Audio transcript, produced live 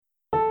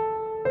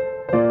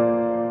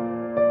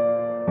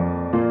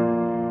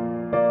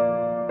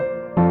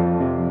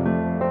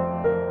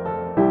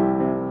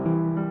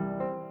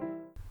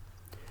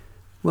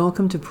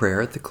Welcome to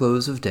prayer at the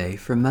close of day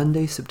for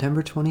Monday,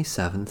 September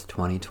 27th,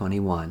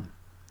 2021.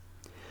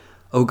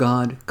 O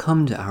God,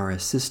 come to our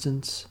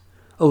assistance.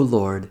 O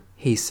Lord,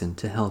 hasten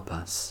to help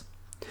us.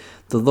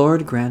 The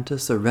Lord grant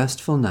us a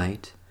restful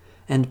night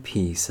and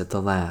peace at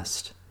the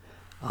last.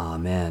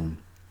 Amen.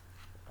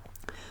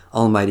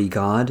 Almighty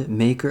God,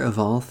 maker of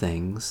all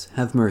things,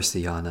 have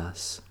mercy on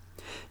us.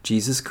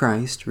 Jesus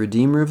Christ,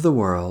 Redeemer of the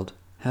world,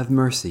 have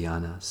mercy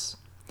on us.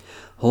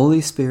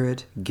 Holy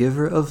Spirit,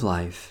 giver of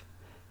life,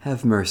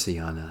 have mercy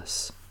on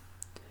us.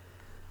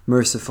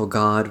 Merciful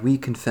God, we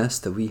confess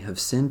that we have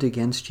sinned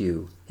against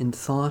you in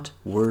thought,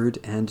 word,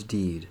 and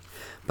deed,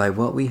 by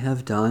what we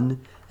have done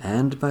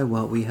and by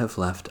what we have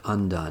left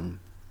undone.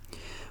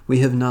 We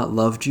have not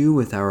loved you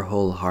with our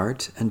whole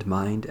heart and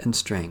mind and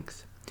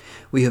strength.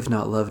 We have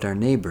not loved our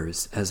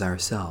neighbors as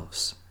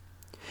ourselves.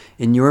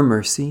 In your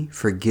mercy,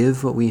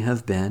 forgive what we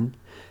have been,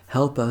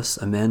 help us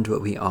amend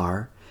what we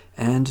are,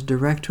 and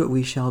direct what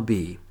we shall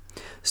be,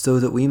 so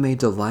that we may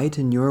delight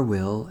in your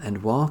will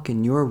and walk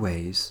in your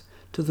ways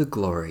to the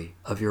glory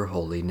of your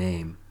holy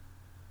name.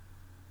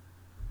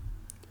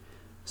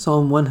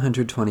 Psalm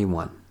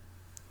 121.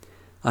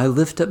 I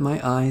lift up my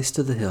eyes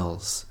to the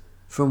hills.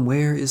 From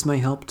where is my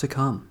help to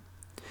come?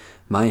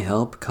 My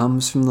help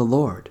comes from the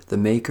Lord, the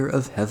maker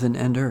of heaven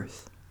and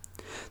earth.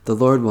 The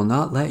Lord will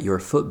not let your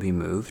foot be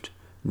moved,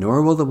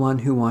 nor will the one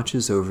who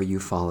watches over you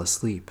fall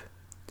asleep.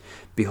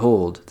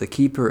 Behold, the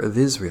keeper of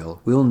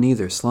Israel will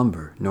neither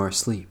slumber nor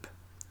sleep.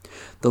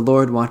 The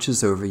Lord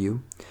watches over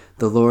you.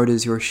 The Lord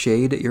is your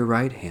shade at your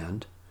right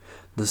hand.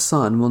 The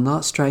sun will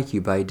not strike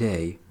you by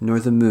day, nor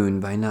the moon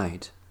by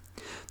night.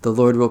 The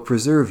Lord will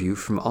preserve you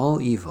from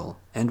all evil,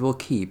 and will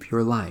keep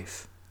your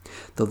life.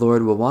 The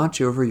Lord will watch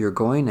over your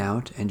going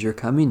out and your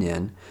coming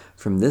in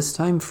from this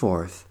time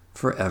forth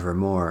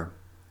forevermore.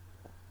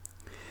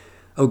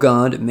 O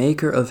God,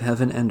 maker of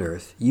heaven and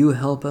earth, you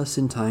help us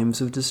in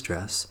times of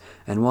distress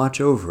and watch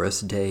over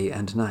us day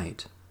and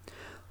night.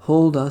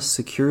 Hold us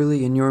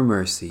securely in your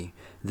mercy,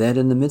 that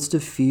in the midst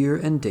of fear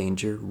and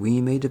danger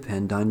we may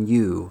depend on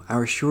you,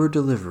 our sure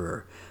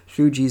deliverer,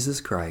 through Jesus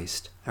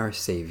Christ, our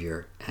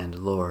Savior and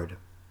Lord.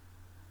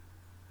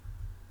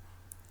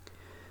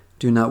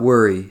 Do not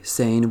worry,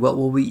 saying, what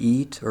will we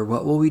eat, or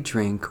what will we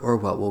drink, or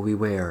what will we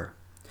wear?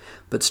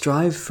 But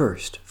strive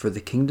first for the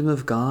kingdom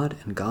of God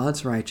and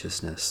God's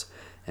righteousness,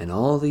 and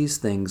all these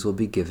things will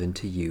be given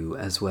to you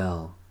as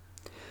well.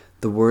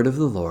 The word of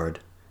the Lord.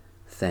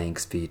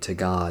 Thanks be to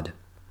God.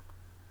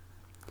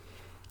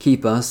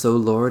 Keep us, O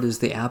Lord, as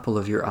the apple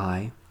of your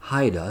eye.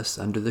 Hide us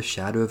under the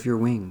shadow of your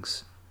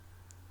wings.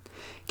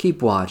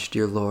 Keep watch,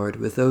 dear Lord,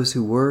 with those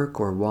who work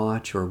or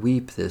watch or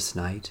weep this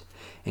night,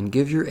 and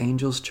give your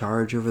angels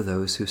charge over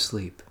those who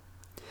sleep.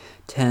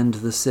 Tend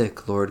the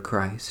sick, Lord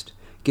Christ.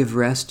 Give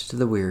rest to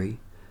the weary.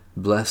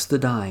 Bless the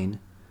dying.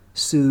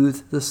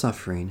 Soothe the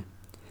suffering.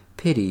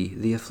 Pity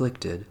the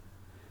afflicted.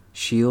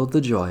 Shield the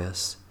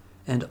joyous,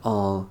 and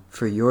all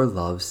for your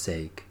love's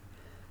sake.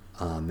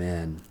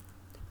 Amen.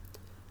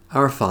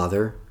 Our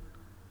Father,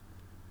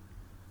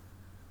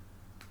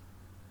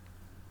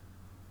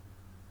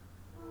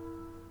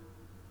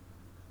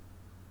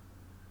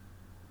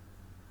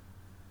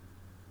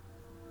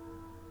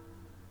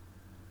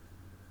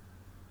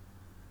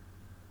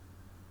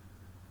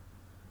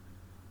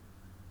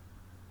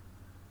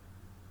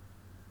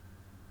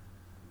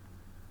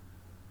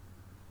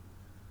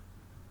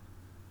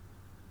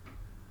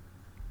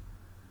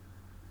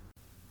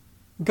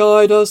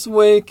 guide us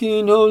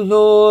waking, O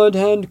Lord,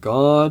 and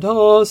guard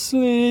us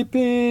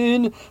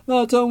sleeping,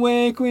 that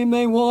awake we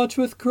may watch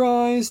with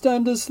Christ,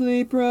 and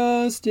asleep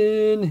rest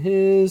in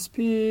his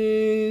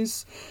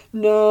peace.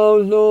 Now,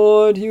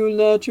 Lord, you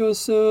let your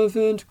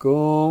servant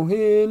go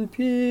in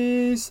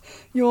peace.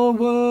 Your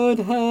word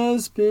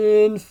has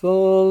been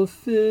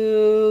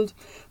fulfilled.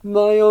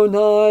 My own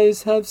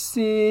eyes have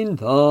seen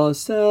the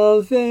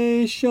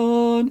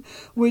salvation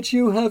which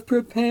you have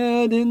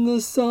prepared in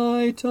the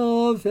sight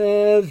of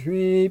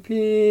every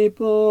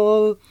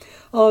people,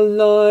 a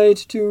light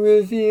to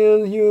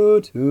reveal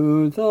you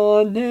to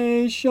the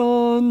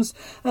nations,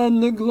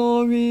 and the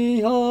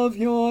glory of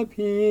your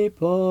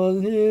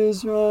people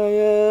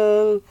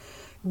Israel.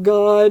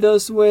 Guide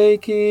us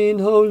waking,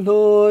 O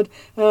Lord,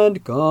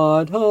 and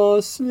guard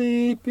us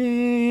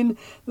sleeping,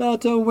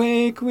 that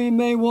awake we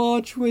may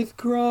watch with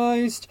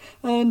Christ,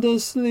 and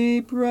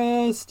asleep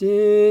rest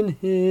in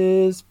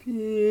his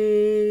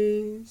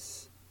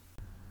peace.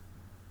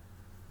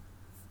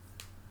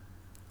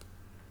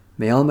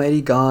 May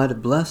Almighty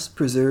God bless,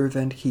 preserve,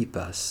 and keep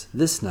us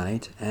this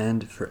night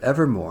and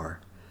forevermore.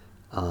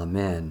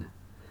 Amen.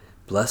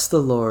 Bless the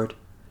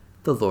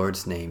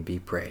Lord's name be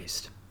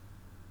praised.